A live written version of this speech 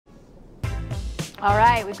All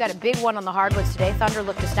right, we've got a big one on the hardwoods today. Thunder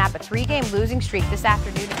look to snap a 3-game losing streak this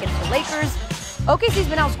afternoon against the Lakers. OKC's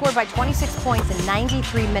been outscored by 26 points in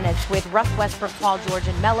 93 minutes with Russ Westbrook, Paul George,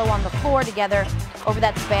 and Melo on the floor together over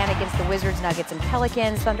that span against the Wizards, Nuggets, and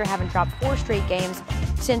Pelicans. Thunder haven't dropped 4 straight games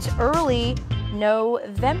since early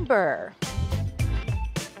November.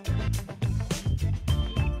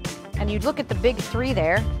 And you'd look at the big 3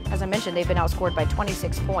 there. As I mentioned, they've been outscored by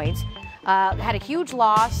 26 points. Had a huge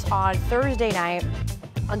loss on Thursday night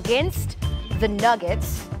against the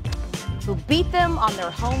Nuggets, who beat them on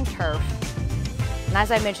their home turf. And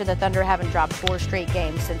as I mentioned, the Thunder haven't dropped 4 straight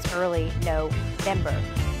games since early November.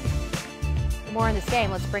 For more in this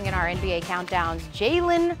game, let's bring in our NBA countdowns.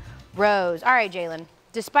 Jalen Rose. All right, Jalen.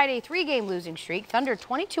 Despite a 3-game losing streak, Thunder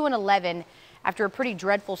 22-11 after a pretty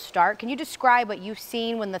dreadful start. Can you describe what you've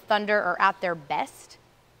seen when the Thunder are at their best?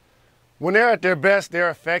 When they're at their best,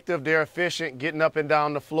 they're effective, they're efficient, getting up and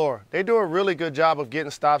down the floor. They do a really good job of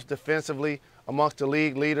getting stops defensively amongst the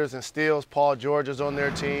league leaders and steals. Paul George is on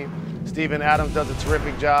their team. Steven Adams does a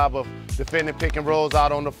terrific job of defending pick and rolls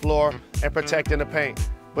out on the floor and protecting the paint.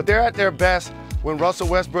 But they're at their best when Russell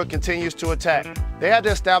Westbrook continues to attack. They had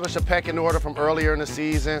to establish a pecking order from earlier in the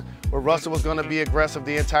season where Russell was going to be aggressive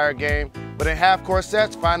the entire game. But in half-court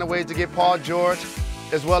sets, finding ways to get Paul George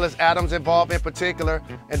as well as Adams involved in particular,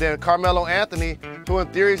 and then Carmelo Anthony, who in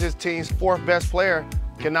theory is his team's 4th best player,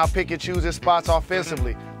 can now pick and choose his spots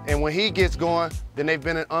offensively. And when he gets going, then they've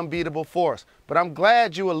been an unbeatable force. But I'm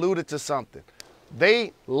glad you alluded to something.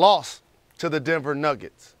 They lost to the Denver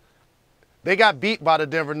Nuggets. They got beat by the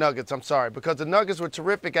Denver Nuggets, because the Nuggets were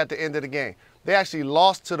terrific at the end of the game. They actually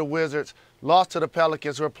lost to the Wizards, lost to the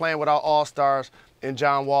Pelicans, who are playing without all-stars in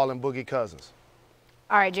John Wall and Boogie Cousins.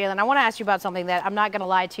 All right, Jalen, I want to ask you about something that I'm not going to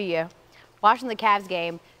lie to you. Watching the Cavs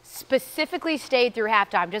game, specifically stayed through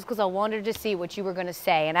halftime just because I wanted to see what you were going to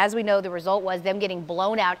say. And as we know, the result was them getting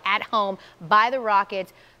blown out at home by the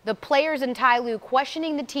Rockets. The players in Ty Lue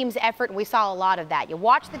questioning the team's effort, and we saw a lot of that. You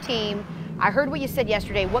watched the team. I heard what you said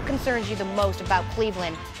yesterday. What concerns you the most about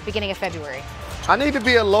Cleveland beginning of February? I need to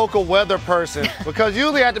be a local weather person because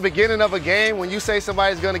usually at the beginning of a game, when you say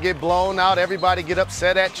somebody's going to get blown out, everybody get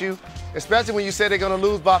upset at you, especially when you say they're going to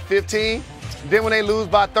lose by 15. Then when they lose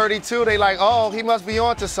by 32, they like, oh, he must be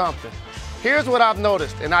on to something. Here's what I've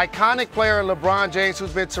noticed. An iconic player in LeBron James,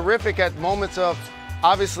 who's been terrific at moments of,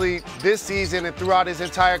 obviously, this season and throughout his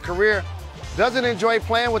entire career, doesn't enjoy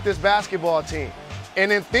playing with this basketball team.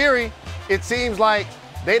 And in theory, it seems like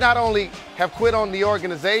they not only have quit on the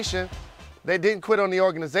organization, they didn't quit on the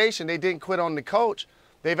organization, they didn't quit on the coach,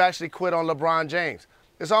 they've actually quit on LeBron James.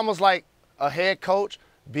 It's almost like a head coach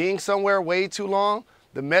being somewhere way too long,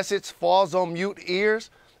 the message falls on mute ears,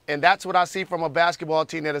 and that's what I see from a basketball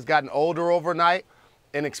team that has gotten older overnight,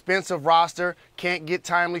 an expensive roster, can't get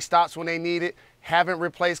timely stops when they need it, haven't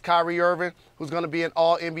replaced Kyrie Irving, who's going to be an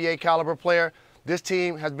all-NBA caliber player. This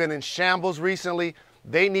team has been in shambles recently.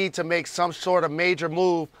 They need to make some sort of major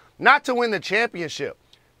move, not to win the championship,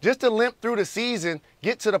 just to limp through the season,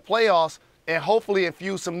 get to the playoffs, and hopefully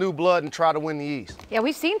infuse some new blood and try to win the East. Yeah,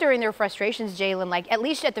 we've seen during their frustrations, Jalen, like at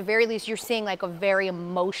the very least, you're seeing like a very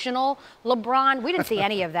emotional LeBron. We didn't see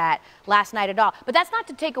any of that last night at all. But that's not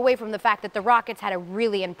to take away from the fact that the Rockets had a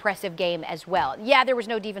really impressive game as well. Yeah, there was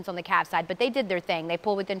no defense on the Cavs side, but they did their thing. They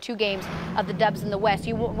pulled within 2 games of the Dubs in the West.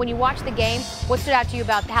 When you watch the game, what stood out to you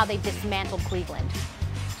about how they dismantled Cleveland?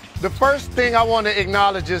 The first thing I want to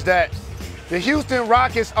acknowledge is that the Houston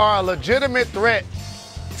Rockets are a legitimate threat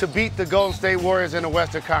to beat the Golden State Warriors in the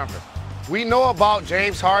Western Conference. We know about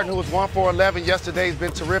James Harden, who was 1 for 11 yesterday. He's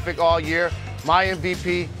been terrific all year, my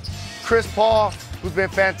MVP. Chris Paul, who's been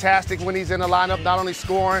fantastic when he's in the lineup, not only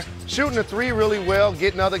scoring, shooting the 3 really well,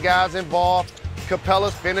 getting other guys involved.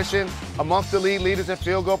 Capella's finishing amongst the league leaders in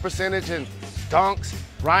field goal percentage and dunks.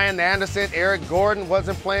 Ryan Anderson, Eric Gordon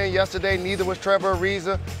wasn't playing yesterday, neither was Trevor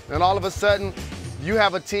Ariza. And all of a sudden, you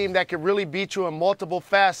have a team that can really beat you in multiple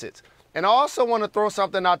facets. And I also want to throw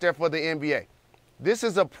something out there for the NBA. This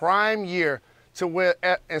is a prime year to where,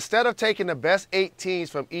 instead of taking the best 8 teams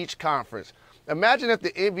from each conference, imagine if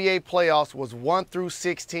the NBA playoffs was 1 through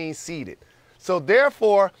 16 seeded. So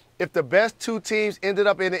therefore, if the best 2 teams ended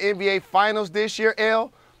up in the NBA Finals this year,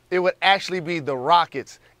 it would actually be the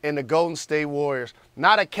Rockets and the Golden State Warriors,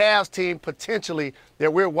 not a Cavs team potentially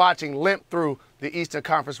that we're watching limp through the Eastern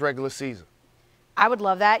Conference regular season. I would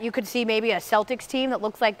love that. You could see maybe a Celtics team that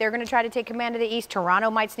looks like they're going to try to take command of the East.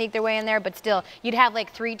 Toronto might sneak their way in there, but still, you'd have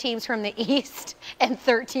like 3 teams from the East and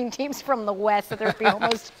 13 teams from the West, so there'd be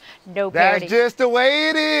almost no parity. That's just the way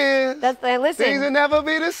it is. Listen. Things will never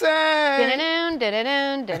be the same.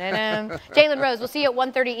 Jalen Rose, we'll see you at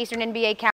 1:30 Eastern NBA.